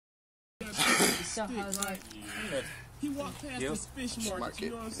So how's it? He walked past this fish market, you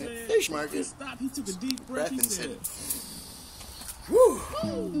know what I'm saying? Fish market. He stopped, he took a deep breath, he said, "Woo!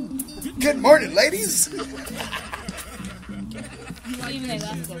 Good morning, ladies." Even they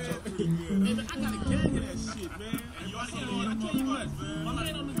left it. Hey, man, I got a gang of that shit, man. Hey, you already know what? I tell you what, I'm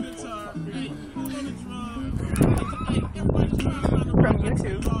laying on the guitar, hey, on the drum. Hey, everybody just round around the From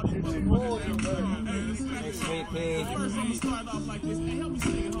YouTube.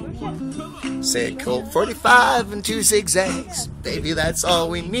 Say it, Colt 45 and 2 zigzags. Baby, that's all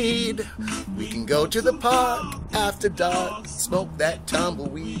we need. We can go to the park after dark, smoke that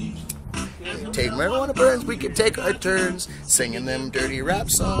tumbleweed. Take marijuana burns, we can take our turns singing them dirty rap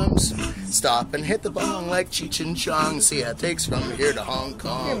songs. Stop and hit the bong like Cheech and Chong. See how it takes from here to Hong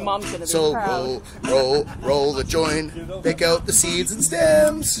Kong. Your mom's gonna be So proud. roll the joint, pick out the seeds and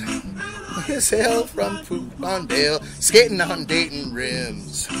stems. Sail from Poop on Dale, skating on Dayton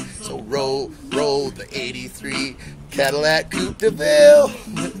rims. So roll the 83 Cadillac Coupe de Ville.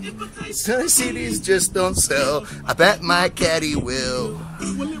 Some CDs just don't sell. I bet my caddy will.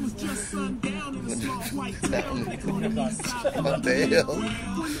 Well, it was just sundown in the small white town. What the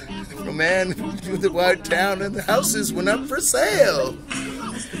hell? A man through the white town and the houses went up for sale.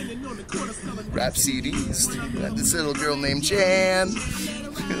 Rap CDs. Got this little girl named Jan.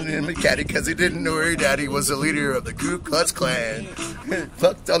 And my caddy, because he didn't know her daddy was the leader of the Ku Klux Klan.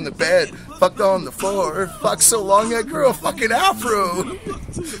 Fucked on the bed, fucked on the floor, fucked so long I grew a fucking afro.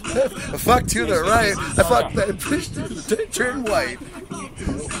 I fucked to the right, I fucked that bitch to turn white.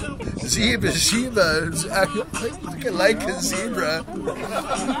 Zebra, looking like a zebra.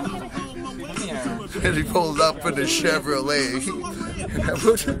 And he pulled up in a Chevrolet. I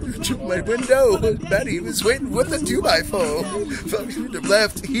looked to my window, but he was waiting with a 2x4. Fucked to the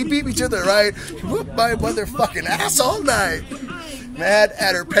left, he beat me to the right. He whooped my motherfucking ass all night. Mad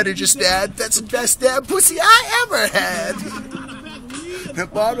at her pedagogist dad, that's the best damn pussy I ever had. A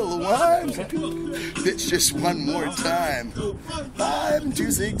bottle of wine, bitch, just one more time. 5 and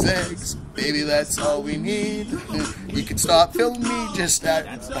 2 zigzags, baby, that's all we need. You can stop filming me just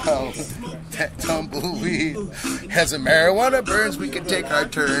that tumbleweed. As the marijuana burns, we can take our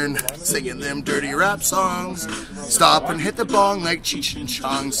turn singing them dirty rap songs. Stop and hit the bong like Cheech and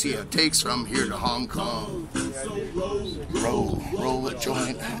Chong. See how it takes from here to Hong Kong. Roll a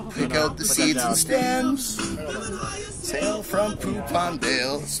joint, pick out the seeds and stems. Sail from Poop on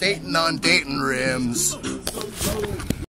Dale, skating on Dayton rims.